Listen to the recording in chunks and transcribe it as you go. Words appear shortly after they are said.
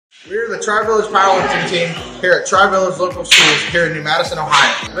We're the Tri-Village Powerlifting team here at Tri-Village Local Schools here in New Madison,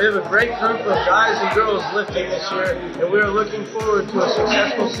 Ohio. We have a great group of guys and girls lifting this year, and we are looking forward to a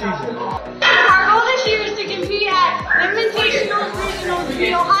successful season. Our goal this year is to compete at Invitationals, Regionals,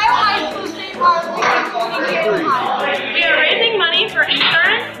 the Ohio High School State Powerlifting here in Ohio. We are raising money for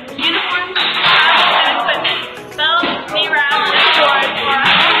insurance, uniforms, travel, and equipment, belts, knee wraps, and swords for our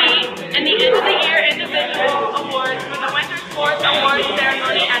company, and the end of the year individual awards for the Winter Sports Awards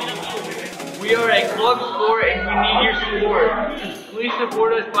ceremony at the school. We are a club sport and we need your support. Please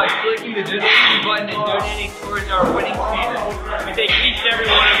support us by clicking the donation button and donating towards our winning season. We thank each and every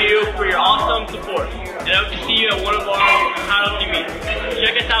one of you for your awesome support, and I hope to see you at one of our powerlifting meetings.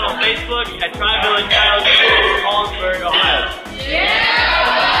 Check us out on Facebook at Tri-Village Powerlifting.